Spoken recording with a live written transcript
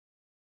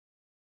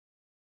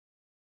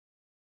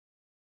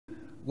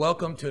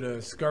Welcome to the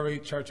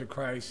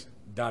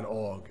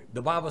scurrychurchofchrist.org.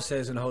 The Bible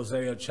says in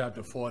Hosea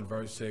chapter 4 and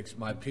verse 6,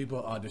 "My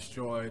people are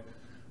destroyed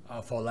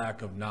for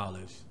lack of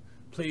knowledge."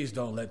 Please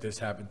don't let this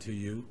happen to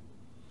you.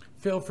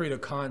 Feel free to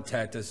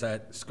contact us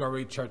at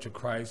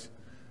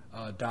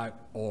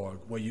scurrychurchofchrist.org,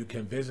 where you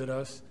can visit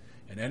us,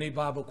 and any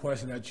Bible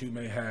question that you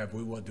may have,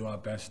 we will do our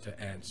best to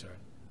answer.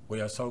 We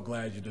are so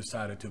glad you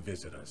decided to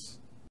visit us.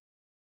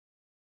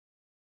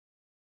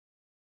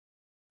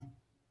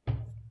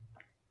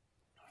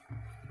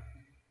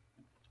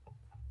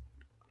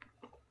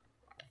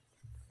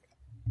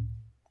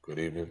 Good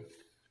evening.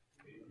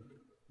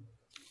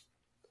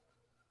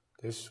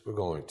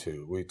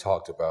 We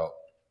talked about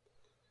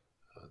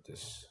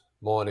this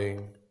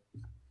morning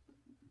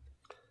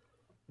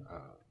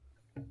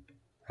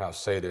how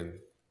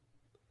Satan,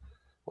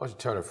 why don't you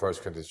turn to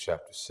 1 Corinthians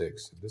chapter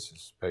 6. This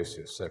is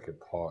basically a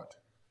second part.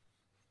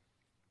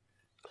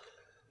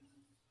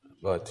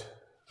 But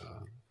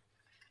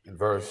in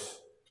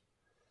verse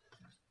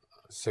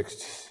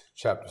 6,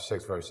 chapter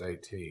 6, verse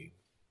 18,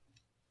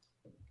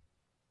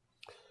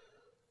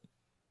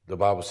 the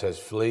Bible says,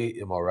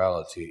 "Flee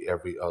immorality.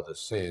 Every other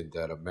sin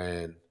that a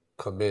man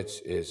commits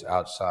is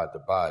outside the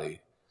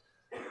body,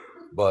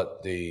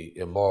 but the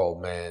immoral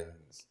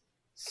man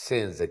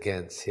sins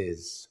against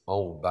his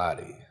own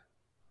body.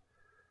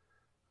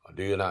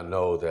 Do you not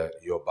know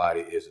that your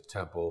body is a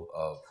temple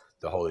of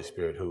the Holy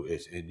Spirit who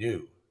is in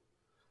you,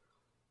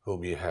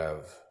 whom you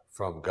have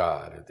from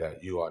God, and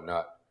that you are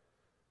not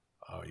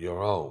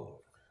your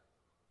own?"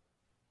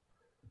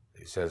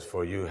 He says,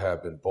 "For you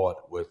have been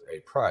bought with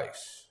a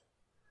price.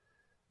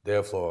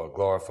 Therefore,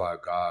 glorify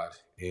God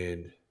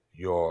in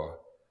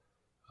your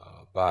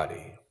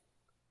body."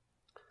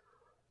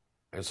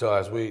 And so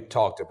as we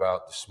talked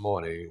about this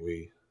morning,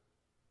 we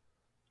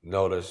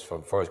noticed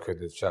from 1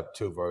 Corinthians chapter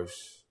 2,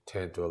 verse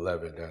 10 to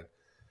 11, that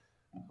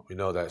we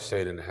know that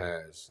Satan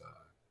has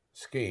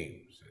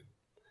schemes.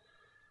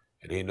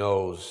 And he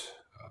knows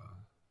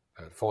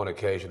that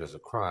fornication is a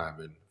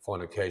crime. And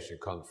fornication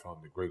comes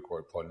from the Greek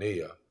word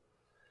porneia.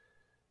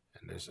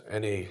 And it's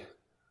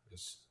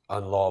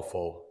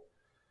unlawful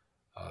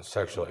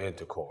sexual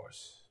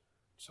intercourse.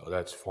 So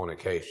that's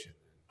fornication.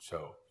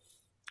 So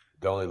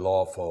the only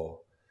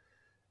lawful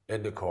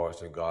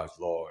intercourse in God's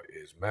law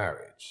is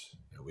marriage.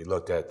 And we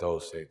looked at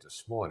those things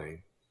this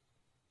morning.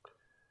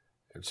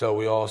 And so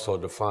we also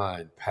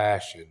define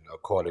passion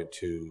according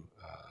to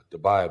the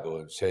Bible,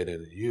 and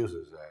Satan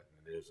uses that.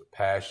 And there's a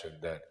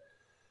passion that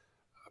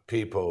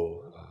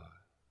people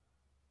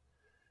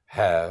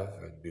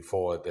have, and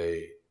before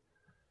they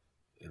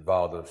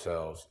involve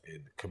themselves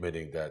in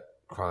committing that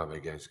crime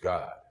against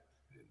God.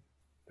 And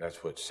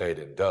that's what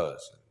Satan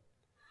does. And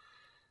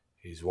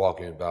he's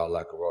walking about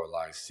like a roaring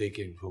lion,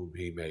 seeking whom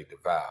he may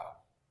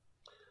devour.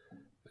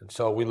 And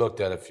so we looked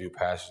at a few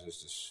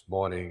passages this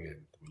morning,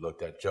 and we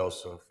looked at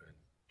Joseph and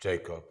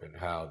Jacob and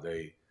how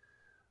they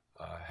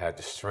had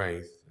the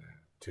strength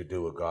to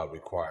do what God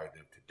required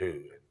them to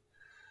do. And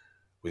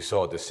we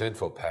saw the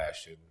sinful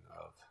passion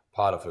of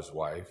Potiphar's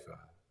wife.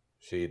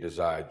 She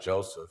desired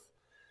Joseph,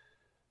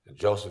 and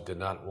Joseph did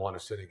not want to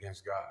sin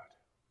against God.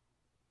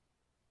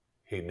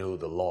 He knew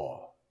the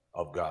law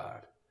of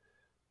God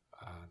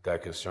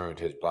that concerned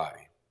his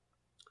body.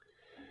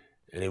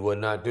 And he would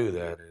not do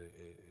that.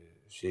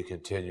 She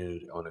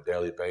continued on a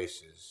daily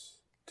basis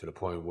to the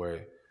point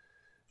where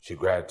she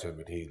grabbed him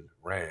and he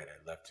ran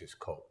and left his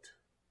coat.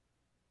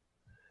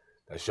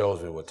 That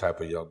shows me what type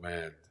of young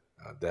man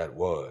that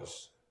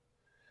was.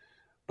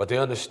 But they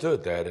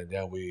understood that, and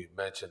then we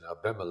mentioned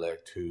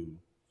Abimelech,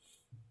 who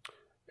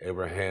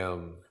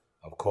Abraham,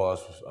 of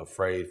course, was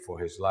afraid for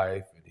his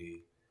life, and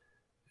he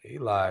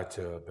lied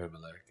to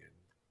Abimelech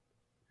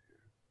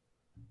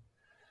and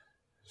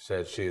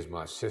said, "She is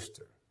my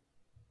sister."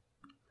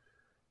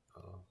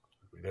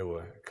 They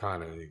were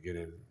kind of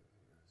getting,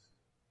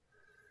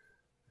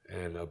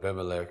 and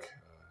Abimelech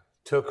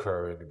took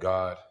her, and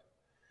God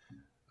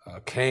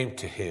came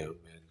to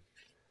him and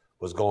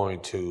was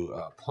going to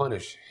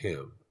punish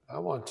him.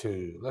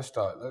 Let's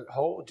start,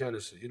 hold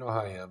Genesis, you know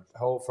how I am,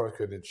 hold 1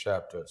 Corinthians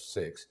chapter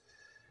 6,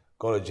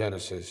 go to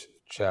Genesis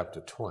chapter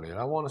 20. And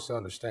I want us to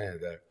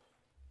understand that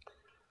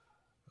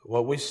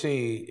what we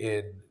see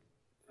in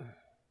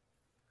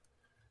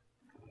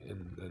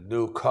the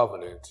New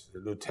Covenant, the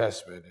New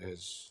Testament,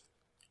 is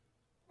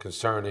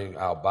concerning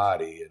our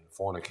body and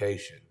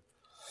fornication,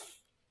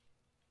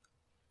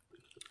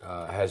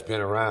 has been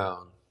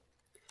around.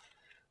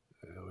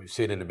 We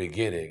see it in the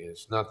beginning.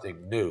 It's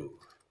nothing new.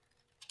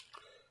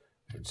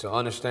 And so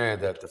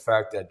understand that the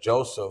fact that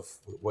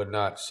Joseph would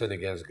not sin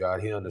against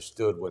God, he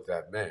understood what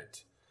that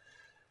meant.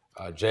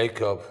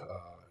 Jacob,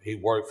 he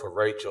worked for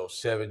Rachel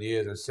 7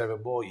 years and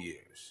 7 more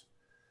years.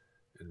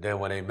 And then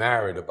when they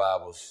married, the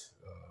Bibles,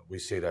 we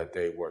see that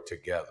they were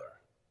together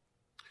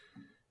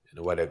in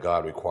the way that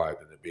God required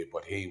them to be.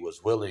 But he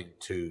was willing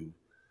to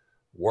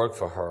work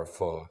for her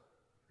for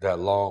that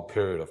long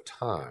period of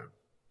time.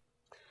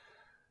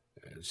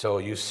 And so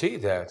you see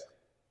that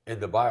in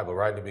the Bible,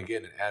 right in the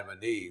beginning, Adam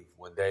and Eve,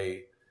 when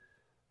they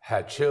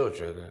had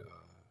children,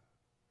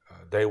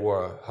 they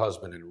were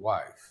husband and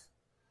wife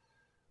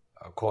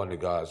according to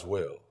God's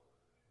will.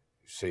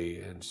 You see,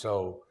 and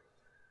so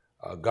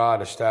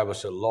God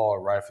established a law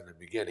right from the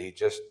beginning. He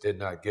just did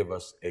not give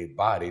us a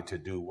body to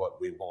do what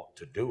we want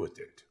to do with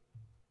it.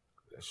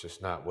 That's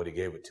just not what he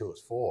gave it to us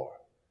for.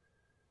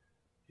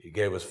 He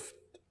gave us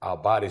our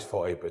bodies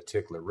for a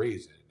particular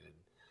reason.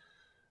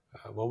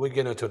 And when we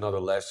get into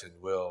another lesson,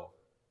 we'll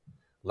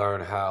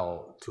learn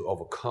how to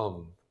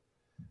overcome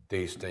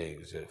these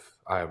things if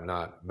I am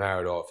not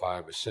married or if I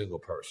am a single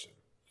person.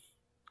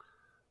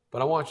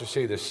 But I want you to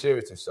see the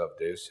seriousness of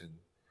this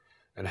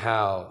and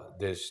how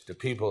the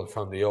people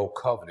from the old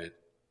covenant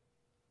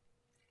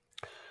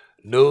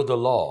knew the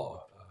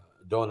law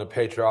during the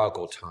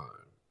patriarchal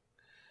time.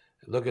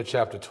 Look at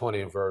chapter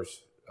 20 and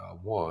verse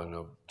 1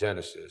 of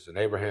Genesis. And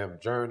Abraham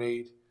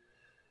journeyed,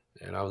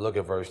 and I'll look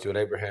at verse 2. And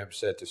Abraham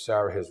said to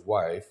Sarah his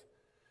wife,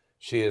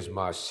 "She is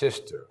my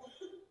sister."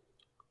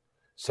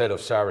 Said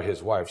of Sarah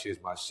his wife, "She is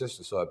my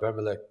sister." So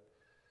Abimelech,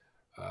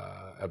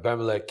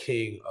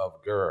 king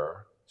of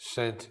Gerar,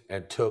 sent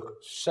and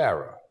took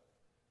Sarah.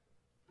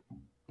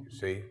 You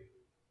see,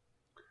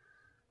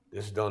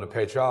 this is during the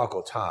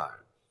patriarchal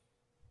time.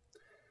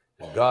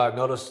 And God,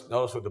 notice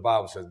what the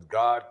Bible says.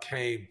 God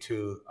came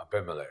to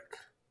Abimelech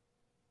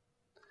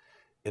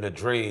in a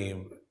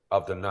dream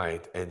of the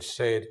night and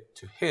said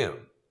to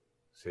him,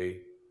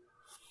 see,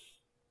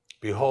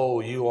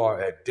 "Behold, you are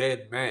a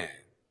dead man."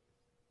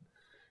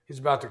 He's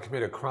about to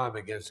commit a crime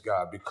against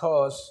God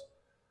because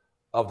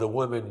of the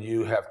woman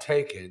you have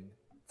taken,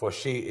 for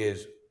she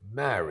is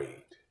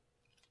married.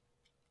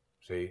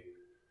 See,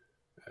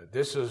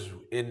 this is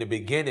in the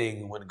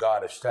beginning when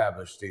God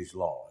established these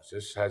laws.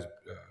 This has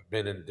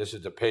this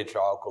is the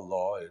patriarchal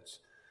law. It's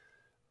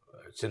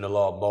in the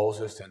law of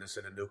Moses, and it's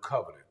in the new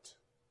covenant.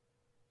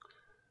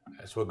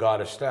 That's what God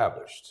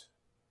established.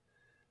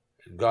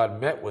 And God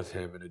met with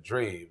him in a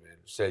dream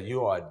and said,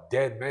 "You are a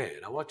dead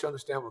man." I want you to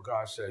understand what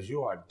God says.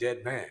 You are a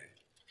dead man.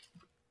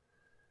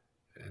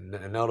 And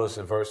notice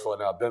in verse 4,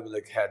 now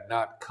Abimelech had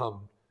not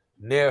come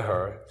near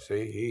her.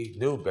 See, he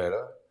knew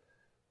better.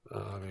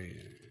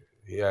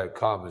 He had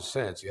common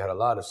sense. He had a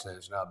lot of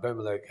sense. Now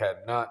Abimelech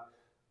had not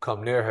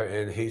come near her,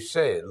 and he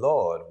said,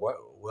 "Lord,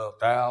 wilt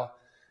thou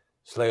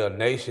slay a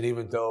nation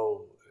even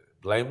though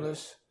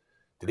blameless?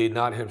 Did he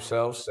not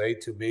himself say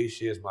to me,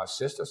 'She is my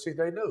sister'?" See,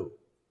 they knew.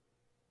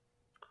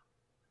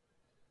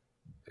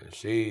 And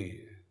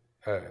she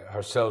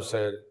herself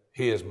said,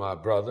 "He is my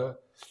brother.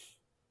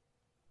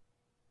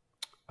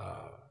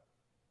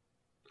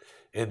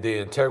 In the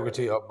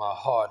integrity of my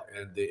heart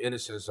and the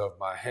innocence of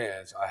my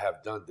hands, I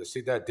have done this."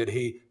 See that? Did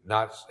he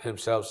not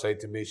himself say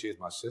to me, "She is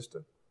my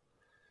sister"?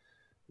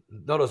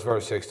 Notice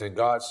verse 16.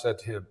 God said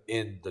to him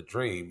in the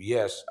dream,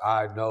 "Yes,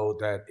 I know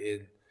that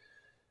in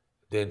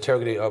the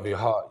integrity of your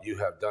heart you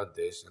have done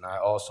this, and I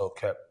also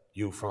kept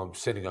you from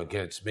sinning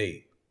against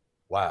me."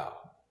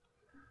 Wow.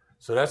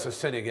 So that's a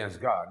sin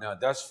against God. Now,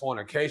 that's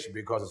fornication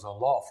because it's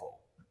unlawful.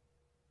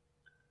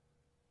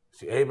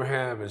 See,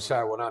 Abraham and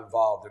Sarah were not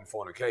involved in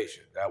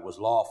fornication. That was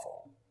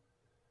lawful.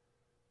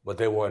 But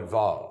they were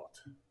involved.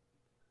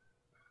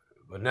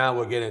 But now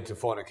we're getting into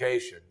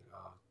fornication,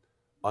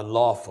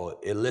 unlawful,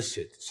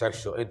 illicit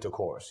sexual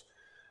intercourse.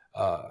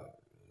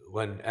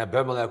 When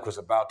Abimelech was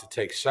about to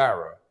take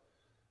Sarah,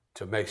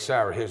 to make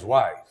Sarah his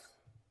wife,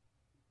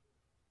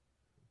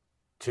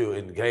 to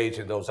engage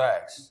in those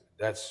acts,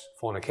 that's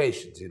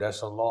fornication. See,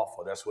 that's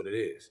unlawful. That's what it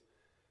is.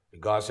 And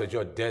God said,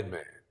 "You're a dead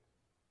man."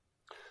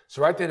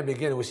 So right there in the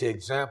beginning, we see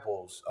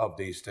examples of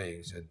these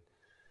things.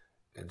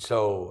 And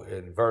so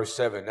in verse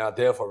 7, now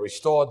therefore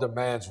restore the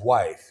man's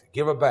wife,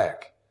 give her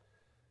back,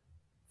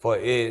 for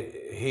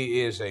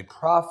he is a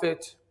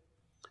prophet,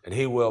 and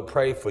he will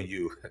pray for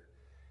you,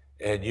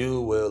 and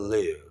you will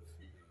live.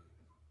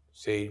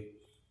 See,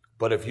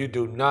 but if you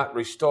do not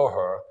restore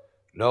her,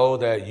 know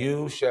that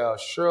you shall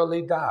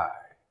surely die.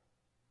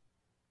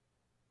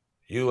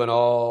 You and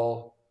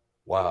all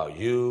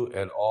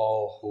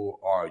who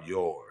are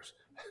yours.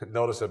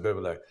 Notice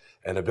Abimelech.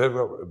 And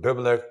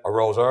Abimelech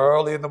arose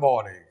early in the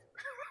morning.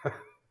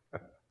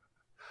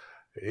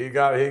 He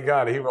got it.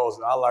 He rose.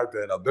 I like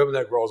that.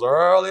 Abimelech rose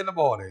early in the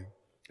morning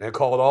and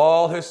called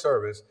all his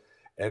servants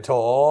and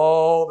told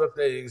all the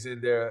things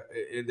in their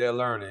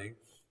learning,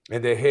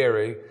 in their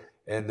hearing,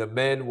 and the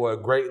men were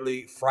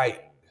greatly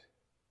frightened.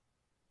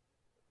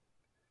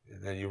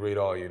 And then you read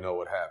all, you know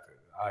what happened.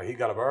 He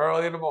got up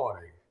early in the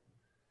morning.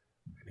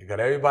 And he got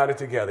everybody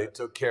together. He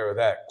took care of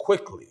that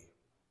quickly.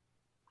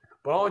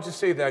 But I want you to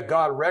see that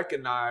God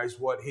recognized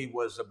what he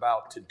was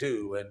about to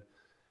do, and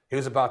he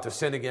was about to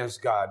sin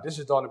against God. This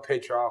is during the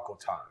patriarchal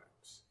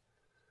times.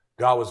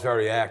 God was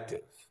very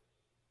active.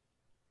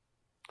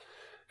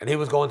 And he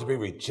was going to be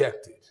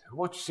rejected. I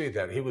want you to see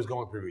that. He was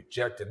going to be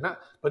rejected.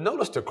 But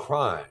notice the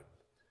crime.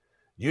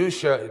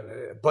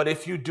 But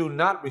if you do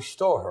not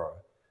restore her,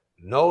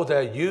 know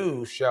that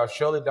you shall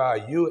surely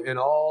die, you and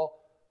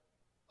all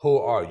who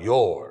are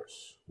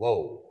yours.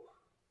 Whoa.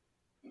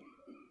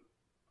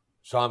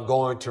 So I'm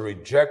going to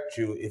reject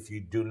you if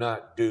you do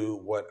not do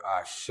what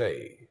I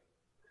say.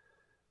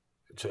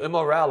 So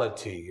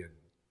immorality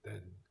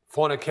and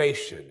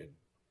fornication.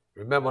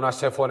 Remember when I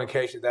said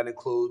fornication, that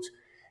includes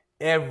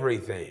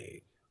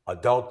everything.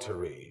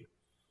 Adultery,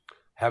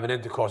 having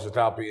intercourse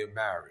without being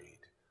married,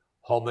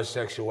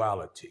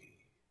 homosexuality,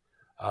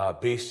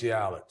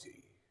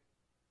 bestiality,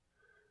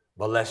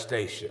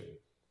 molestation.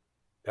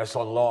 That's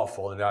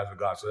unlawful in the eyes of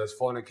God. So that's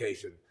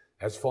fornication.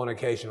 That's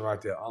fornication right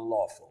there,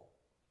 unlawful.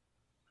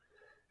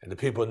 And the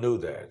people knew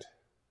that.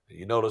 And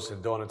you notice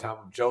during the time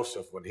of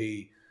Joseph, when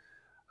he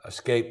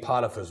escaped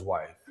Potiphar's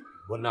wife,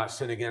 would not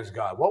sin against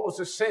God. What was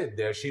the sin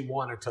there? She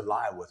wanted to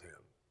lie with him.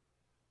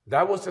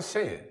 That was the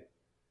sin.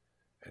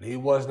 And he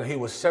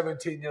was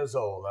 17 years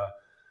old.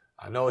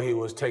 I know he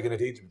was taken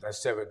into Egypt at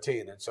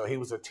 17, and so he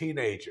was a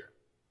teenager.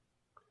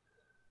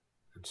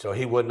 And so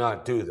he would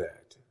not do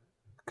that.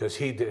 Because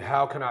he did,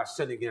 how can I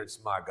sin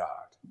against my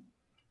God?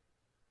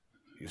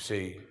 You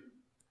see?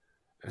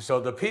 And so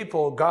the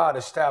people, God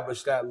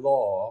established that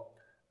law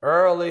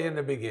early in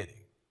the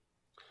beginning.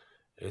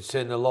 It's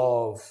in the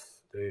law of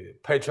the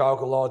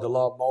patriarchal law, the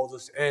law of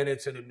Moses, and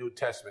it's in the New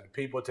Testament.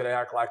 People today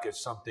act like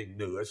it's something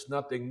new. It's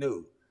nothing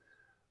new.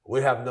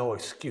 We have no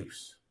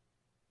excuse.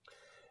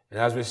 And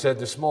as we said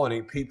this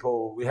morning,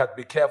 people, we have to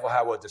be careful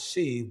how we're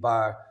deceived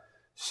by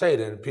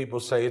Satan. People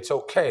say it's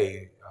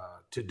okay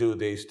to do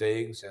these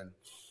things. And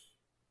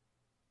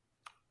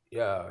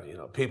yeah, you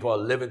know, people are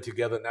living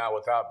together now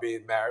without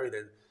being married.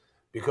 And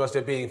because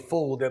they're being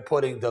fooled, they're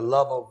putting the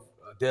love of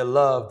their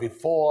love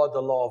before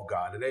the law of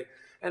God.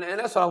 And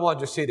that's what I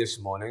wanted you to see this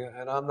morning.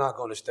 And I'm not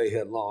going to stay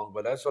here long,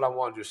 but that's what I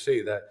wanted you to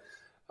see,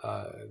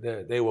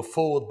 that they were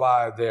fooled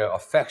by their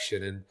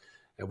affection.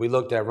 And we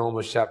looked at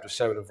Romans chapter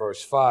 7 and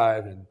verse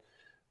 5, and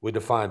we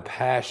defined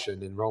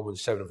passion in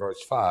Romans 7 and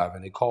verse 5.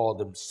 And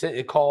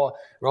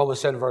Romans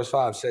 7 verse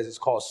 5 says it's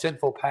called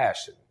sinful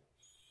passion.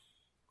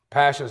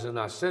 Passions are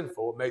not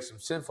sinful. It makes them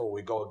sinful when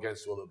we go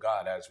against the will of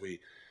God as we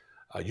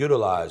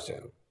utilize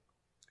them.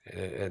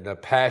 And the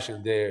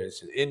passion there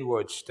is an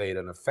inward state,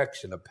 an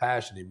affection, a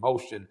passion,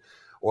 emotion,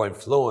 or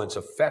influence.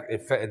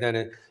 And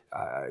then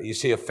you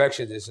see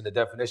affection is in the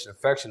definition.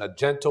 Affection, a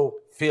gentle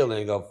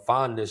feeling of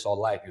fondness or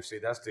like. You see,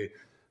 that's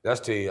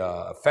the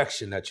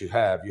affection that you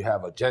have. You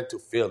have a gentle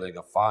feeling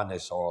of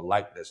fondness or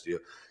likeness. You're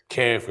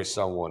caring for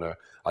someone, or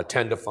a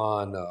tender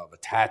fond of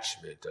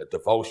attachment, a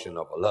devotion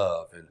of a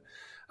love, and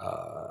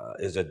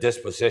is a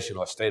disposition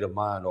or state of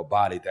mind or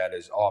body that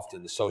is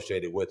often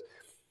associated with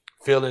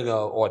feeling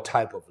or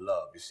type of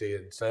love. You see,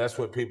 and so that's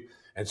what people.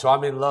 And so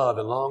I'm in love,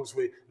 and long as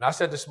we. And I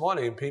said this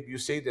morning, people, you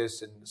see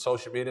this in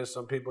social media.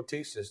 Some people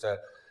teach this, that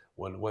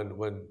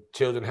when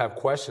children have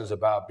questions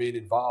about being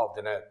involved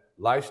in that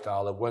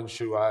lifestyle of when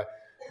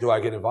do I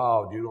get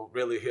involved, you don't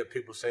really hear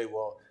people say,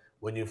 well,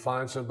 when you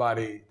find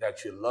somebody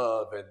that you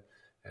love,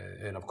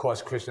 and of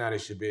course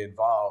Christianity should be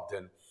involved,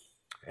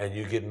 and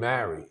you get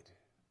married.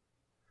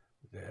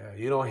 Yeah,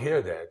 you don't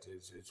hear that.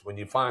 It's when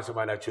you find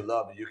somebody that you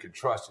love and you can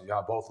trust, and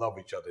y'all both love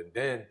each other, and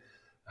then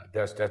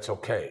that's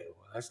okay.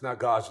 That's not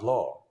God's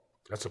law.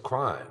 That's a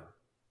crime.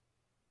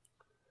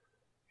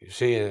 You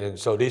see, and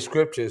so these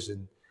scriptures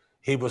in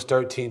Hebrews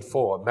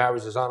 13:4,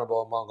 marriage is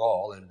honorable among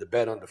all, and the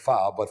bed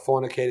undefiled, but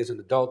fornicators and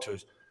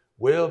adulterers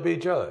will be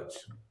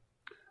judged.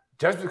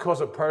 Just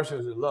because a person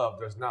is in love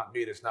does not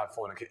mean it's not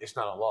fornication. It's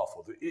not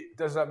unlawful.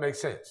 Does that make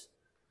sense?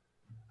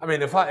 I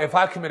mean, if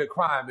I commit a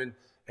crime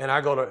and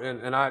I go to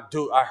and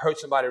I hurt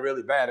somebody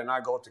really bad, and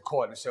I go to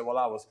court and say, well,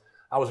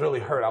 I was really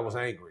hurt. I was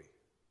angry.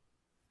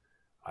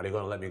 Are they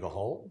going to let me go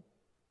home?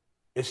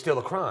 It's still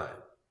a crime.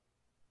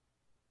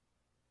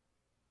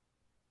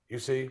 You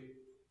see,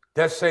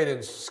 that's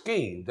Satan's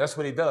scheme. That's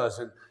what he does,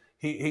 and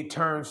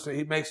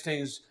he makes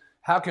things.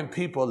 How can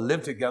people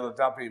live together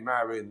without being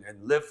married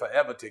and live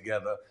forever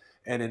together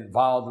and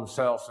involve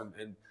themselves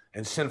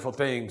in sinful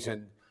things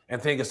and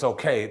think it's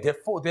okay?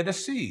 They're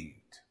deceived.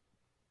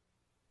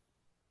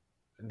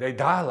 And they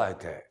die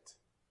like that.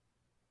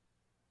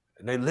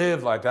 And they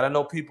live like that. I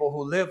know people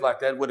who live like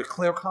that with a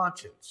clear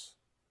conscience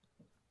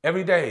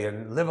every day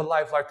and live a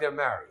life like they're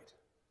married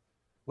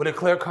with a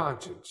clear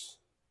conscience,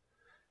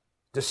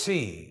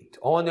 deceived,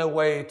 on their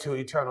way to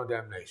eternal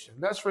damnation.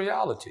 That's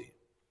reality.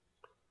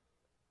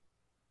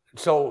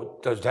 So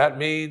does that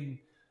mean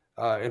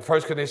in 1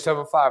 Corinthians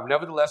 7:5,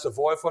 nevertheless,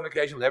 avoid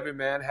fornication, let every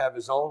man have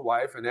his own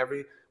wife and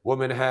every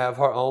woman have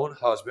her own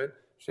husband?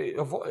 See,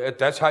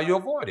 that's how you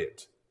avoid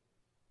it.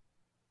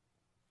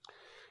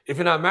 If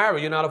you're not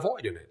married, you're not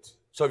avoiding it.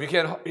 So if you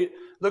can't,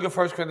 look at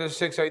 1 Corinthians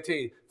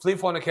 6:18, flee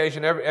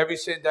fornication, every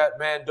sin that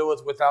man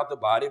doeth without the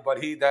body,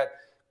 but he that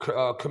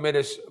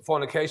committeth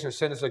fornication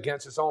sinneth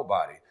against his own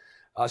body.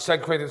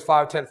 2 Corinthians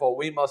 5:10, for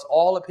we must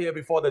all appear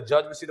before the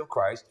judgment seat of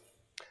Christ,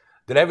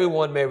 that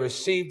everyone may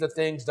receive the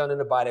things done in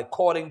the body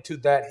according to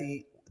that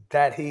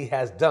he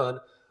has done,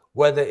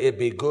 whether it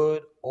be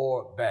good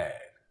or bad.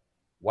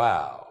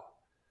 Wow.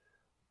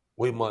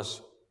 We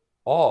must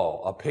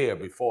all appear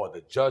before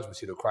the judgment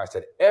seat of Christ,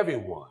 that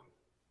everyone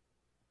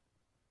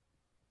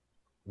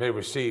may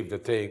receive the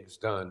things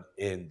done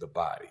in the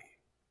body.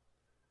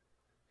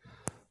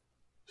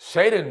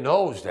 Satan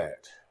knows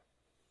that.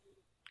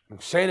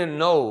 Satan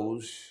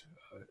knows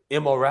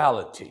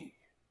immorality.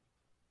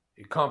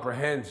 He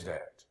comprehends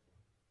that.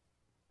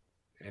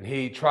 And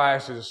he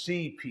tries to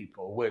deceive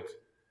people with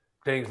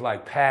things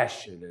like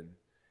passion. And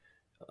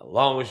as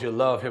long as you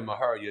love him or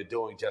her, you're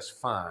doing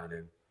just fine.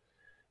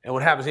 And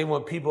what happens, even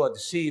when people are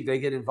deceived, they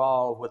get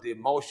involved with the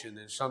emotion.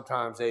 And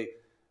sometimes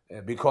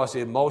because the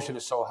emotion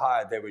is so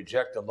high, they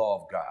reject the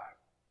law of God.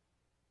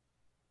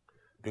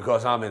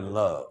 Because I'm in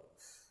love.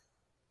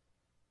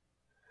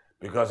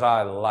 Because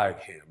I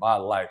like him. I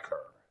like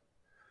her.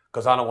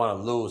 Because I don't want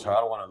to lose her. I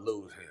don't want to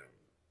lose him.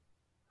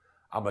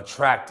 I'm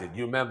attracted.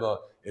 You remember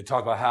it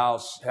talked about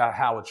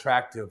how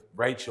attractive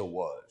Rachel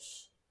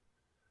was.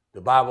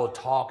 The Bible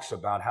talks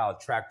about how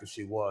attractive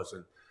she was,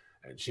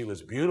 and she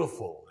was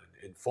beautiful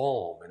in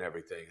form and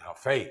everything, her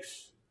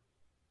face.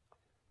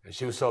 And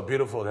she was so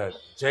beautiful that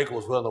Jacob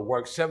was willing to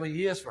work 7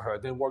 years for her,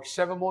 then work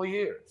 7 more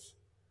years.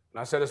 And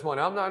I said this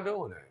morning, I'm not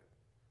doing that.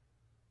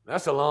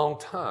 That's a long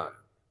time.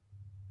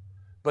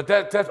 But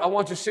I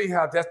want you to see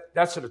how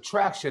that's an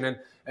attraction,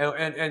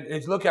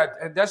 and look at,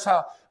 and that's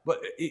how. But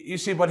you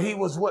see, but he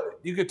was what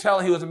you could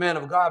tell he was a man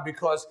of God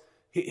because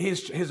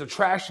his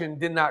attraction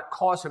did not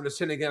cause him to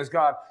sin against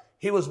God.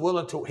 He was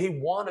willing to. He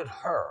wanted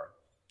her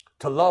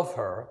to love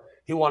her.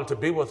 He wanted to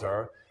be with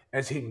her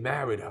as he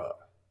married her.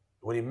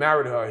 When he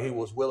married her, he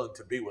was willing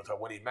to be with her.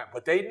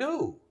 But they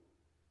knew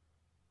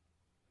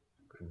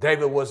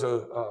David was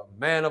a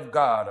man of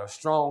God, a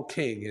strong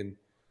king, and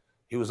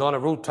he was on a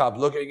rooftop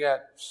looking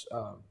at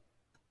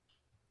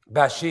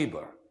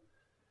Bathsheba.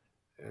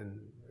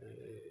 And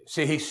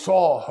see, he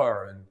saw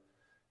her, and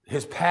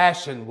his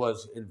passion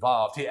was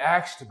involved. He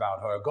asked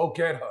about her, go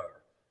get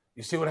her.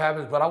 You see what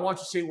happens? But I want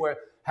you to see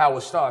how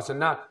it starts. And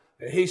not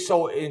he's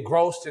so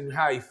engrossed in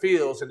how he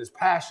feels and his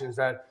passions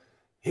that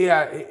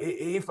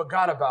he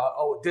forgot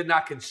about, did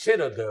not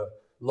consider the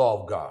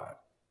law of God.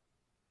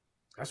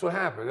 That's what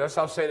happens. That's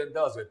how Satan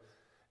does it.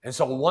 And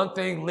so one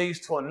thing leads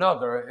to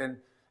another,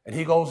 and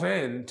he goes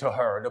into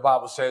her, the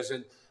Bible says,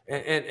 and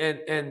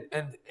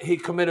he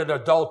committed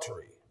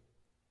adultery.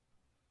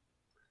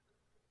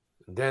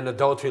 And then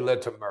adultery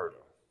led to murder.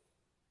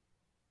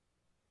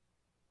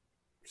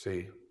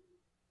 See,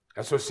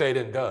 that's what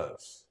Satan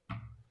does.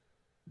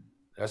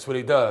 That's what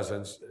he does.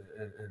 And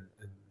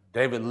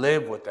David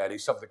lived with that. He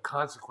suffered the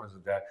consequences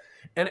of that.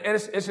 And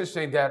it's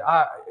interesting that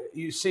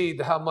you see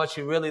how much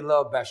he really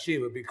loved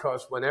Bathsheba,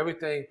 because when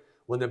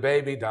the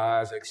baby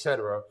dies,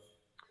 etc.,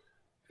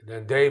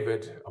 then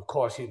David, of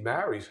course, he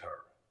marries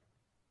her.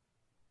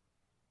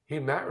 He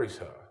marries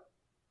her.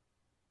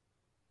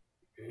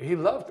 He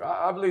loved her.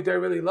 I believe they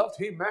really loved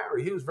her.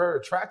 He was very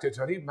attracted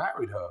to her. He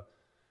married her.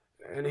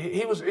 And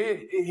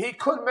he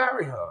couldn't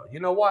marry her. You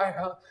know why?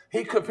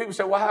 People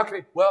say, well, how can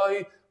he?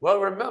 Well,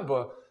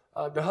 remember,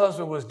 the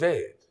husband was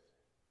dead.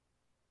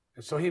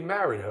 And so he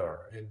married her.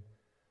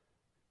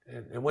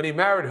 And when he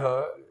married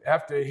her,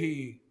 after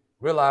he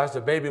realized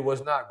the baby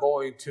was not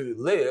going to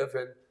live,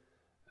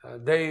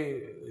 and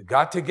they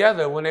got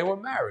together when they were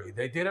married.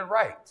 They did it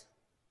right.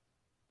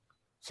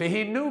 See,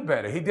 he knew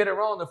better. He did it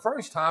wrong the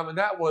first time, and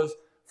that was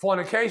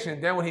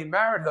fornication. Then when he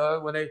married her,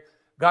 when they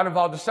got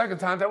involved the second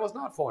time, that was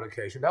not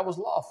fornication. That was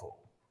lawful.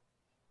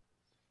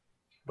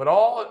 But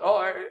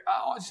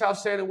just how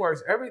Satan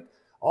works,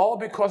 all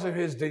because of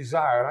his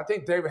desire. And I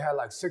think David had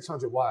like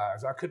 600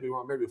 wives. I could be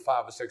wrong, maybe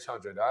 500 or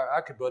 600.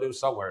 But it was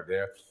somewhere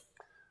there.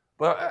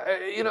 But,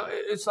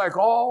 it's like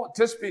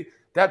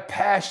that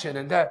passion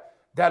and that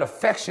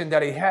affection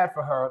that he had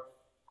for her,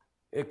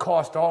 it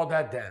caused all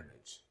that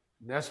damage.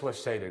 And that's what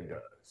Satan does.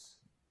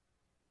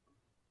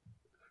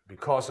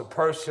 Because a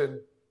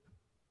person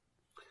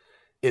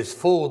is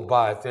fooled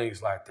by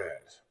things like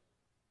that.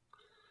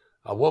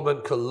 A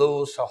woman could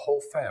lose her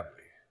whole family.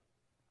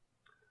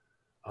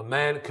 A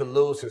man could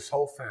lose his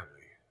whole family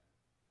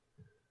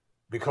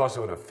because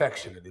of an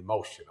affection, an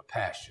emotion, a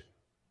passion.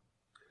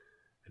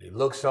 And he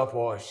looks up,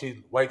 or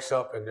she wakes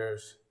up, and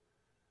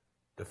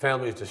the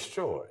family is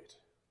destroyed.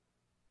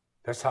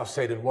 That's how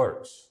Satan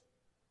works.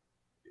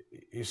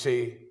 You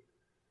see,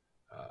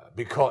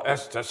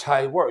 because that's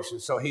how he works.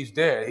 And so he's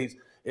there.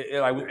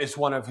 It's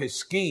one of his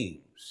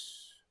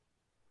schemes.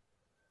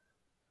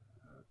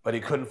 But he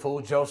couldn't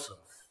fool Joseph.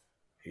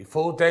 He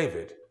fooled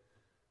David,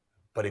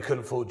 but he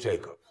couldn't fool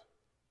Jacob.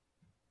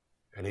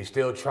 And he's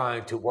still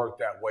trying to work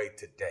that way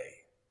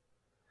today.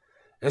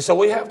 And so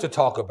we have to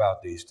talk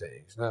about these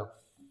things. Now,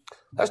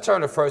 let's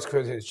turn to 1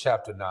 Corinthians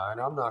chapter 9.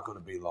 I'm not going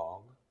to be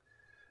long.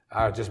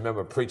 I just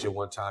remember preaching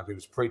one time. He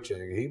was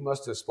preaching. He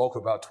must have spoke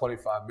about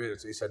 25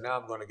 minutes. He said, now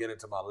I'm going to get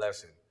into my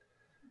lesson.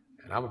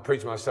 And I'm going to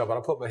preach myself, but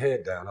I put my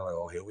head down. I'm like,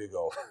 oh, here we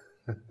go.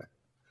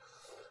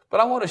 But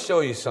I want to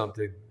show you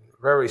something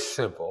very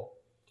simple.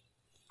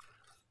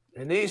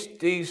 And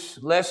these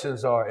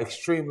lessons are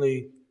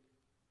extremely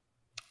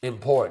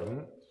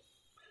important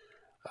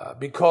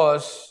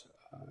because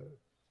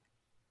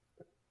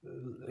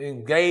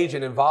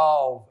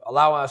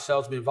allow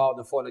ourselves to be involved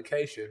in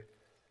fornication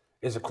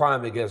is a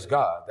crime against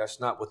God.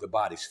 That's not what the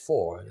body's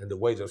for. And the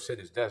wage of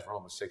sin is death,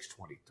 Romans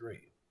 6:23.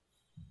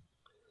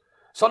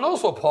 So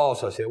notice what Paul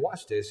says here.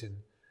 Watch this in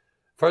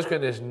 1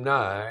 Corinthians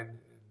 9.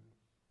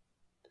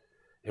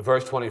 In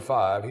verse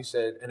 25, he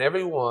said, and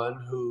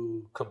everyone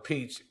who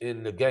competes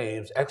in the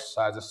games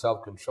exercises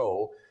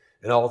self-control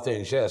in all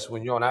things. Yes,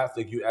 when you're an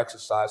athlete, you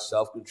exercise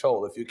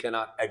self-control. If you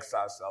cannot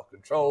exercise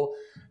self-control,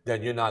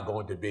 then you're not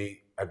going to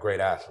be a great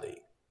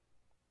athlete.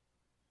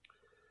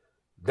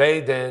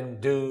 They then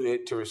do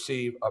it to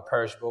receive a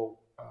perishable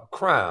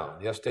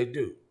crown. Yes, they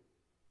do.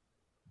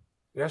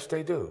 Yes,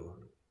 they do.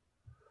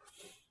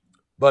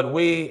 But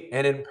we,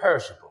 an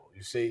imperishable,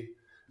 you see.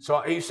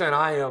 So he's saying,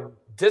 I am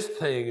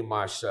disciplining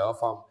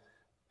myself.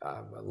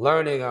 I'm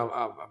learning.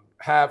 I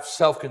have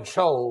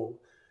self-control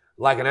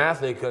like an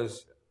athlete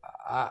because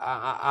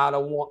I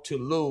don't want to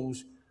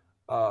lose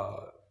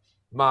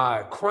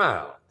my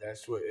crown.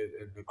 That's what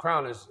the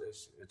crown is.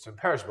 It's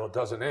imperishable. It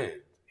doesn't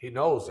end. He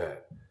knows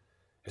that.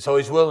 And so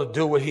he's willing to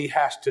do what he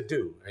has to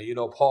do. And you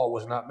know, Paul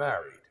was not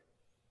married.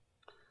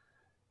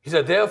 He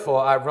said,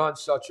 therefore, I run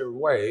such a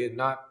way,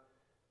 not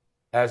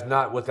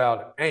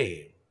without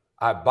aim.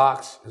 I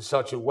box in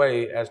such a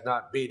way as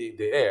not beating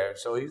the air.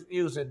 So he's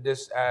using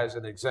this as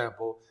an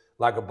example,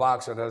 like a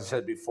boxer, as I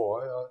said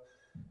before.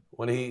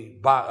 When a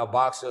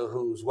boxer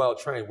who's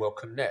well-trained will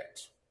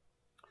connect.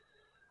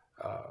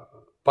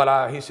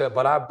 He said,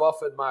 but I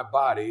buffet my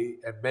body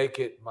and make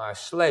it my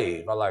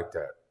slave. I like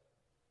that.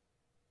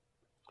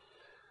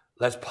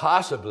 Lest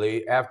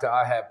possibly, after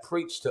I have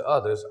preached to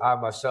others, I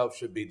myself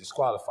should be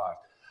disqualified.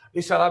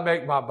 He said, I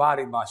make my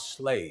body my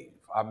slave.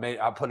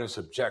 I put in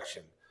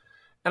subjection.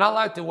 And I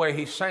like the way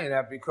he's saying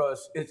that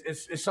because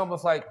it's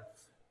almost like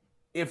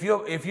if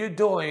you're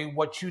doing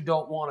what you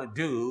don't want to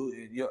do,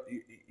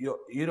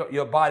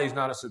 your body's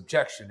not a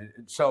subjection.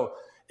 And so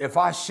if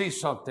I see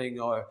something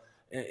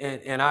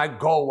and I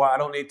go where I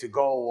don't need to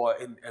go or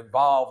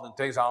involved in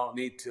things I don't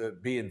need to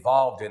be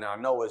involved in, I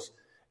know it's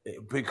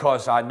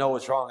because I know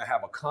it's wrong. I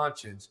have a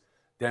conscience.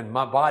 Then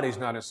my body's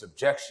not in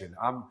subjection.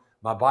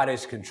 My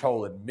body's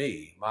controlling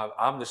me.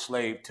 I'm the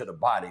slave to the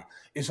body.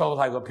 It's almost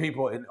like when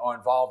people are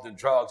involved in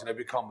drugs and they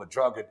become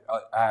drug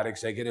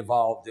addicts, they get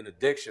involved in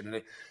addiction,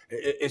 and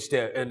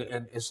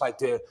it's like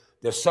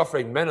they're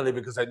suffering mentally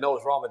because they know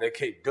it's wrong, but they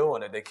keep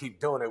doing it. They keep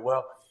doing it.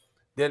 Well,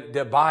 then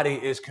their body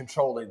is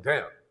controlling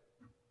them.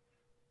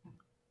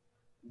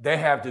 They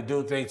have to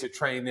do things to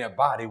train their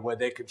body where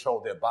they control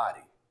their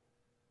body,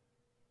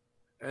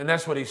 and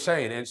that's what he's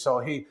saying. And so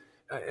he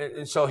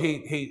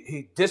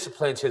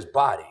disciplines his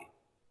body.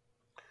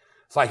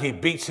 It's like he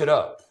beats it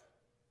up.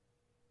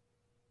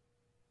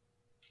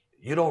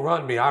 You don't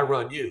run me, I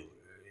run you.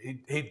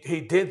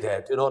 He did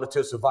that in order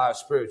to survive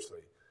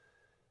spiritually.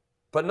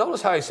 But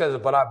notice how he says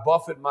it, but I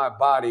buffet my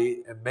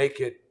body and make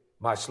it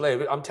my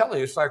slave. I'm telling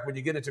you, it's like when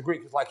you get into Greek,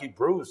 it's like he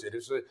bruised it.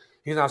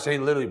 He's not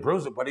saying literally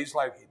bruised it, but he's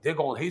like,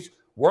 he's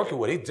working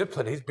with it. He's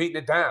disciplining, he's beating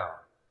it down.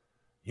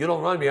 You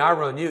don't run me, I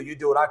run you. You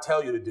do what I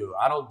tell you to do.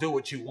 I don't do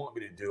what you want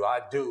me to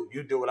do.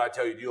 You do what I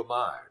tell you to do. You're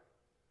mine.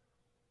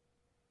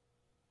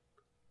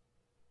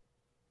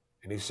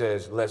 And he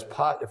says,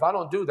 if I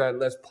don't do that,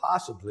 lest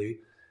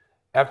possibly,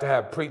 after I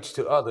have preached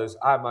to others,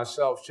 I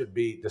myself should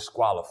be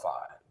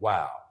disqualified.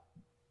 Wow.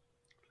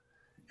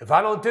 If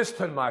I don't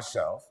discipline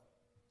myself,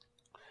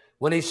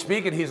 when he's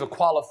speaking, he's a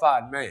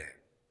qualified man.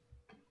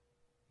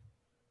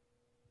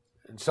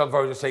 And some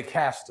versions say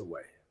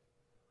castaway.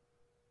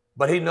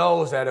 But he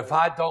knows that if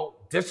I don't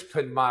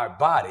discipline my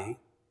body,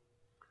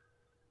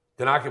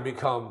 then I can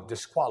become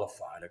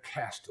disqualified, a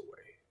castaway.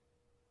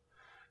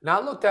 Now,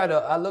 I looked that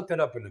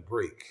up in the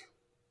Greek.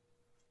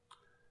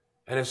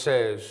 And it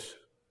says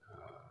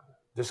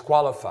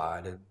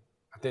disqualified, and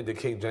I think the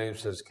King James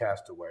says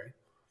castaway.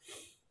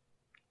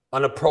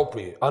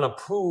 Unappropriate,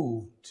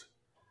 unapproved.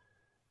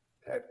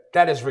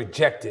 That is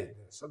rejected.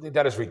 Something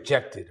that is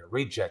rejected, a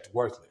reject,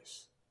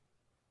 worthless.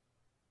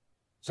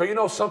 So you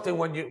know something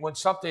when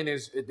something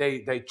is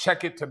they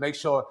check it to make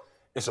sure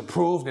it's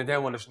approved, and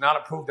then when it's not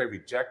approved, they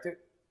reject it.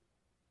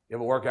 You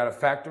ever work at a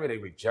factory, they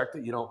reject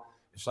it. You know,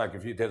 it's like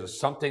if there's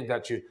something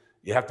that you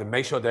have to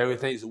make sure that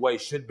everything's the way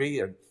it should be,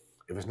 and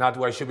if it's not the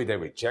way it should be, they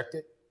reject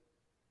it.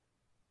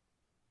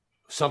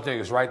 Something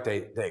is right,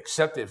 they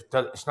accept it. If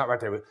it's not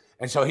right,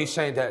 and so he's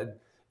saying that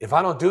if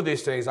I don't do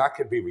these things, I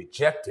could be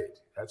rejected.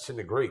 That's in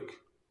the Greek.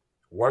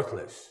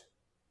 Worthless.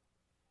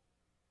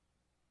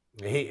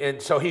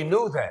 And so he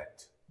knew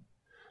that.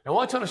 And I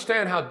want you to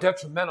understand how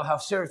detrimental, how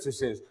serious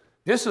this is.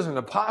 This is an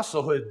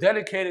apostle who is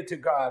dedicated to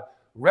God.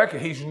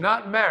 He's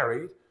not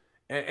married.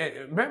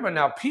 And remember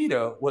now,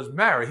 Peter was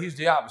married. He's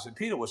the opposite.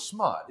 Peter was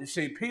smart. You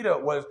see, Peter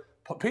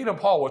and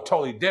Paul were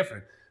totally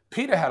different.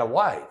 Peter had a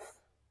wife.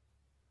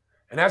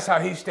 And that's how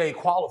he stayed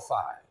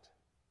qualified.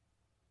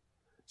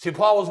 See,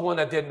 Paul was one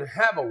that didn't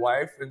have a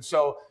wife, and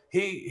so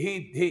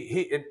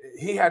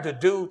he had to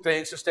do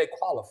things to stay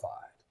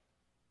qualified.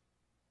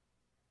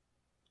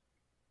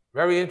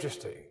 Very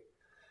interesting.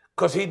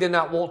 Because he did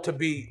not want to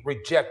be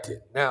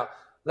rejected. Now,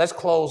 let's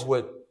close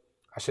with,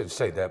 I shouldn't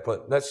say that,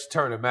 but let's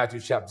turn to Matthew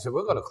chapter 7.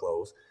 We're going to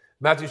close.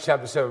 Matthew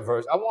chapter 7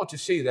 verse. I want you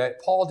to see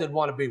that Paul didn't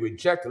want to be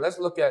rejected. Let's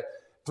look at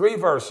 3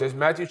 verses,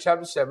 Matthew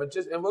chapter 7,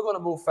 and we're going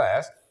to move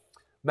fast.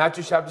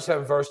 Matthew chapter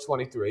 7, verse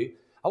 23.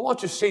 I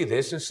want you to see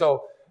this. And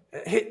so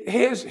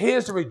here's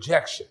the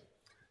rejection.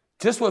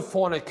 Just what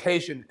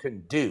fornication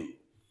can do.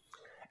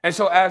 And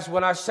so as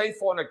when I say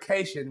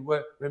fornication,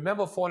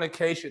 remember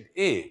fornication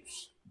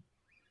is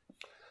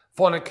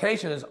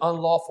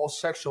unlawful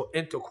sexual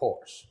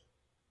intercourse.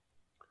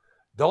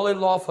 The only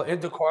lawful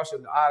intercourse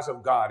in the eyes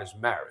of God is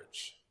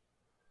marriage.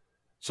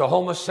 So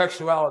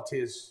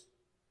homosexuality is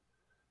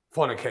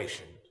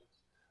fornication.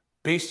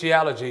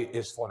 Bestiality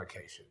is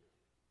fornication.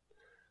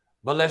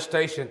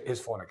 Molestation is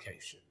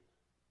fornication.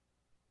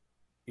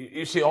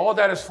 You see, all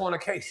that is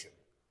fornication.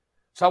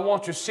 So I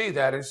want you to see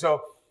that. And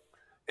so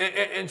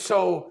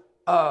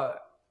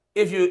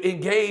if you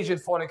engage in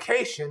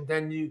fornication,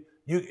 then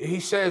he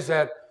says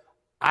that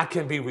I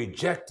can be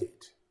rejected.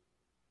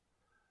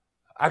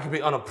 I can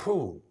be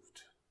unapproved.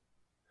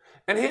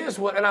 And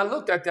and I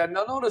looked at that.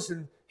 Now notice,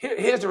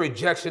 here's the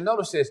rejection.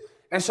 Notice this.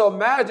 And so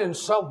imagine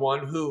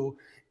someone who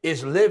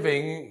is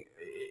living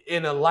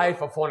in a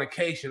life of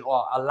fornication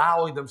or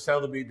allowing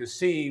themselves to be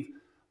deceived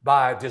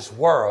by this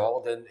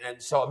world. And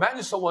so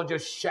imagine someone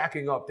just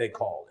shacking up, they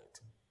call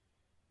it.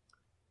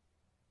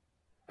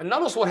 And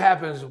notice what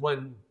happens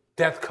when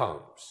death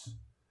comes.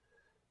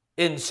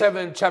 In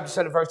chapter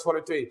 7, verse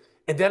 23,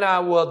 and then I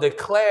will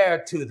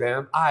declare to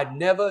them, I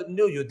never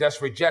knew you.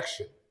 That's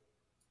rejection.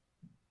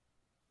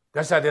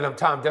 That's at the end of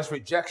time. That's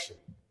rejection.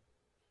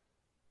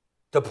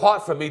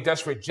 Depart from me.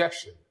 That's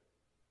rejection.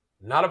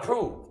 Not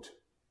approved.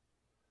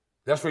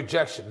 That's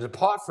rejection.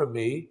 Depart from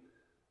me,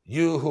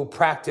 you who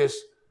practice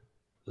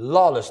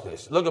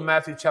lawlessness. Look at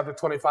Matthew chapter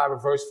 25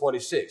 and verse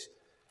 46.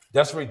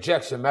 That's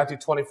rejection. Matthew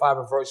 25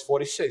 and verse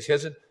 46.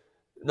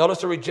 Notice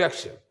the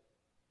rejection.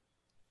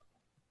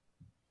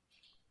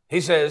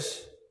 He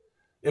says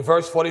in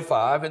verse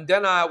 45, and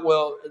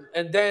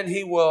then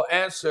he will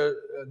answer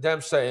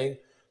them saying,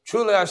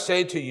 truly I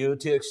say to you,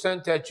 to the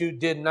extent that you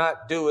did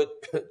not do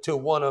it to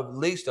one of the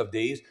least of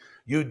these,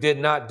 you did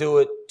not do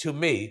it to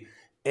me.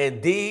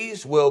 And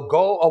these will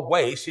go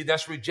away. See,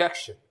 that's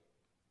rejection.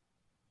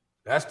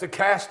 That's the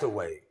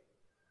castaway.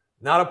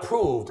 Not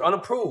approved,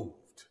 unapproved.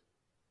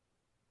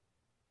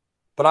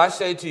 But I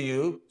say to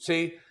you,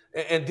 see,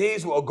 and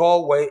these will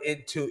go away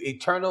into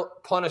eternal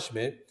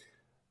punishment,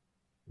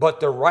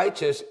 but the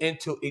righteous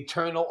into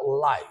eternal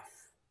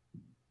life.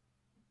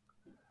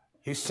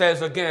 He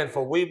says again,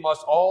 for we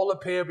must all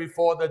appear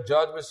before the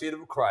judgment seat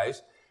of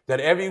Christ, that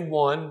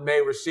everyone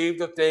may receive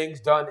the things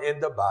done in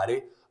the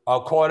body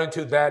according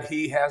to that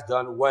he has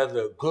done,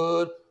 whether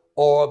good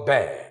or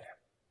bad.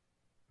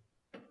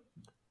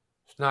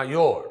 It's not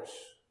yours.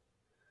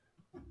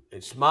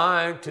 It's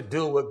mine to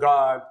do what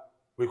God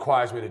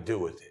requires me to do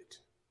with it.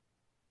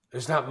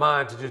 It's not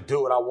mine to just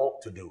do what I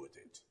want to do with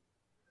it.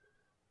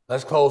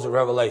 Let's close with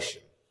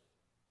Revelation.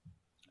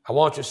 I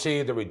want you to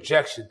see the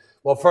rejection.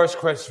 Well, 1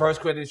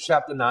 Corinthians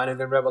chapter 9 and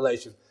then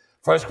Revelation.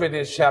 1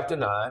 Corinthians chapter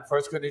 9,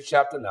 1 Corinthians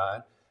chapter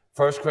 9,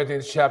 1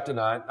 Corinthians chapter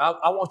 9.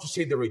 I want you to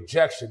see the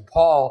rejection.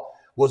 Paul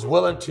was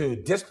willing to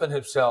discipline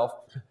himself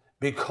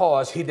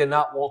because he did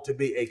not want to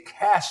be a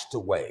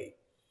castaway.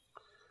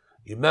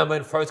 You remember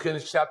in 1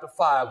 Corinthians chapter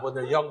 5 when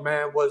the young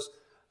man was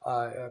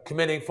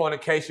committing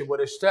fornication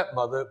with his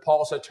stepmother,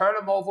 Paul said, turn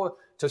him over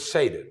to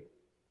Satan,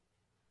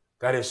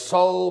 that his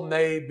soul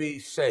may be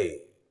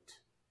saved.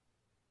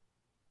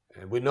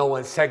 And we know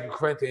in 2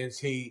 Corinthians,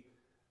 he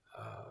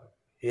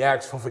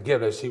asked for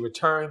forgiveness. He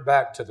returned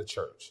back to the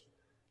church.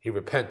 He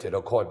repented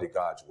according to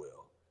God's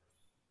will.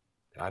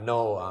 I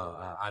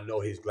know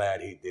he's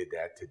glad he did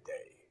that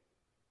today,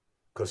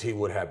 because he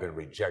would have been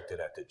rejected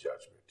at the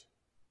judgment.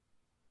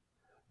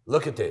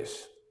 Look at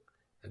this.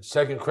 In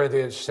 1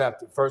 Corinthians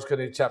chapter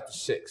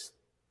 6,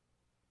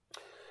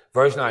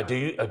 verse 9,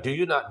 do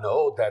you not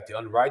know that the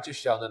unrighteous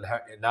shall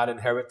not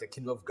inherit the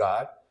kingdom of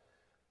God?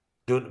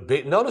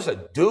 Notice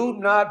it, do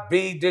not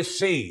be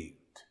deceived.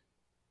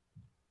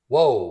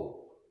 Whoa.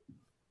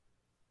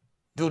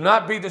 Do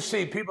not be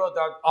deceived. People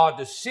are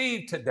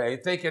deceived today,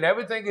 thinking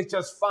everything is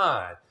just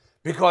fine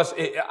because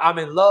I'm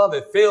in love.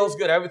 It feels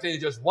good. Everything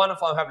is just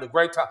wonderful. I'm having a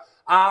great time.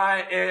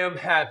 I am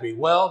happy.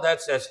 Well,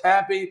 that's as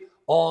happy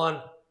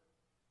on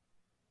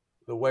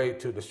the way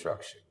to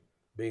destruction,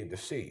 being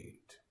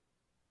deceived.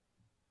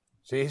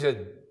 See, he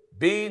said,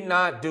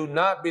 do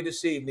not be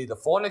deceived, neither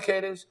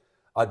fornicators,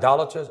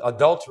 idolaters,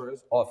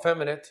 adulterers, or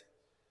effeminate,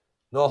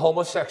 nor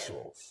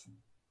homosexuals,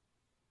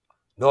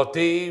 nor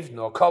thieves,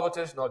 nor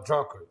covetous, nor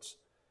drunkards,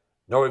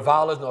 nor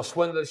revilers, nor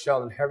swindlers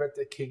shall inherit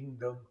the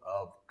kingdom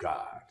of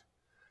God.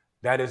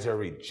 That is a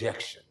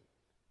rejection.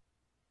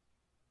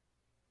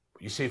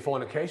 You see,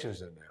 fornication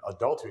is in there.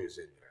 Adultery is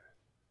in there.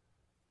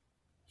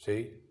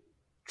 See?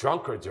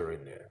 Drunkards are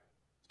in there.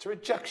 It's a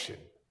rejection.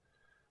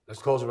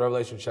 Let's close with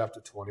Revelation chapter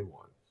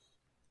 21.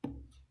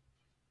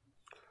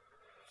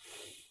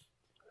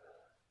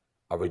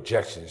 A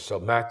rejection. So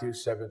Matthew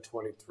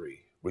 7:23,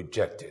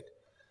 rejected.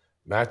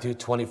 Matthew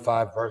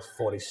 25, verse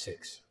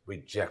 46,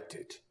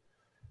 rejected.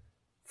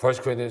 1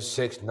 Corinthians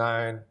 6,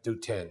 9 through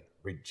 10,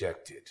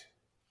 rejected.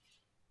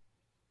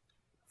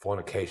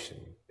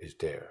 Fornication is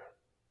there.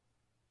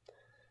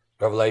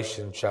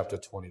 Revelation chapter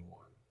 21.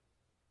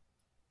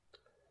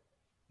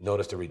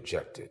 Notice the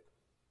rejected.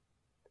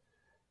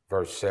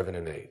 Verse 7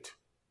 and 8.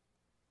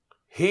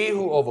 He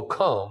who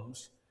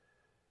overcomes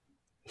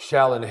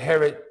shall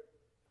inherit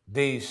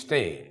these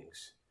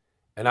things,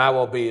 and I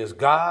will be his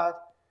God,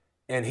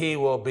 and he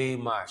will be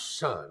my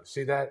son.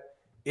 See that?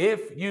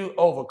 If you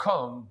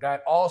overcome,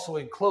 that also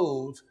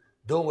includes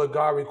doing what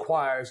God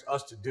requires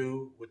us to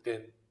do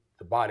within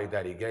the body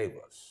that he gave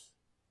us.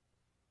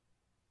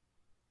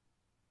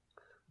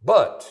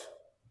 But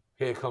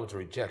here comes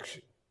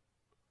rejection.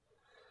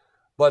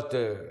 But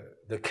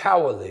the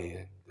cowardly,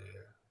 and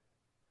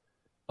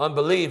the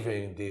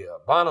unbelieving, the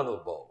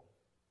abominable,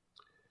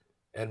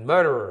 and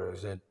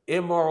murderers, and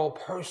immoral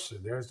person,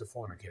 there's the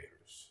fornicators.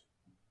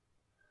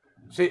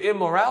 See,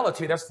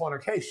 immorality, that's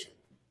fornication.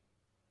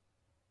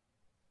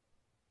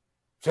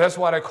 So that's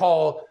why they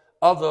call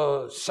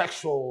other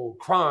sexual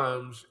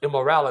crimes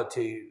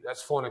immorality.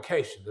 That's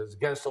fornication. That's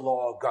against the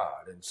law of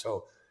God. And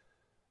so,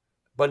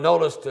 but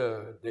notice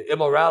the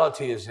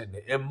immorality is in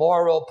the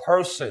immoral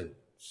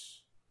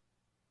persons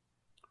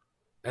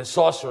and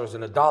sorcerers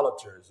and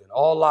idolaters and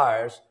all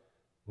liars.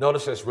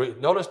 Notice this.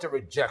 Notice the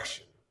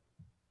rejection.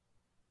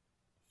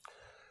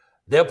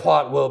 Their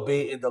part will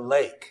be in the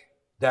lake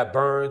that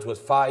burns with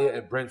fire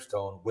and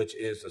brimstone, which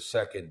is the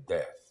second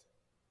death.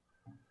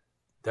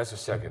 That's the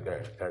second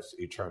death. That's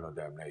eternal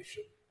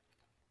damnation.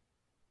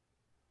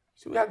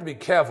 So we have to be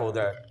careful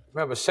that,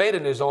 remember,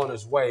 Satan is on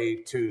his way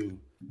to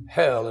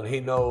hell, and he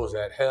knows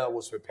that hell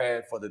was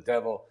prepared for the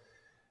devil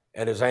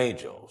and his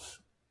angels.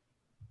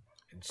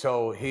 And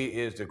so he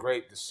is the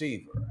great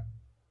deceiver.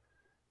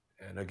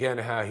 And again,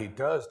 how he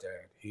does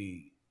that,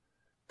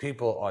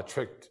 people are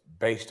tricked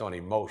based on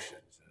emotions.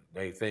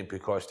 They think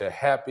because they're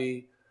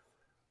happy,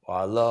 or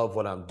I love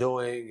what I'm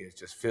doing, it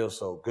just feels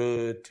so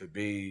good to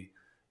be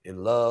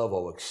in love,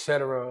 or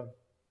etc.,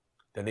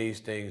 then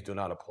these things do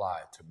not apply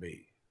to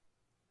me.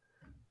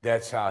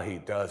 That's how he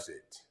does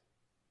it.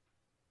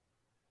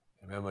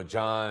 Remember,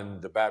 John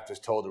the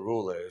Baptist told the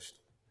rulers,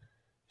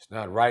 it's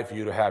not right for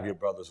you to have your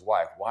brother's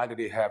wife. Why did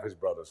he have his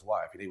brother's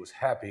wife? And he was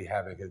happy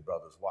having his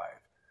brother's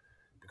wife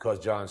because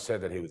John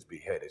said that he was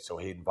beheaded. So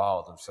he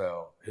involved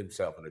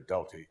himself in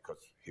adultery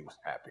because he was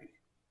happy.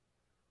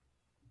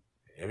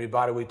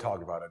 Everybody we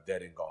talked about are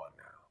dead and gone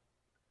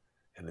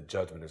now, and the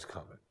judgment is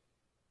coming.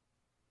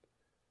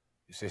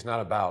 You see, it's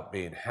not about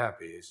being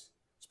happy. It's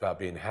about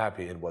being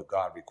happy in what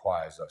God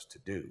requires us to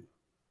do.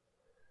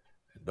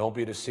 And don't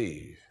be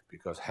deceived,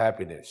 because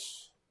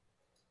happiness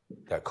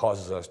that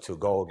causes us to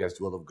go against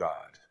the will of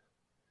God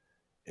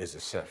is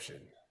deception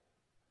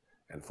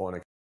and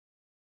fornication.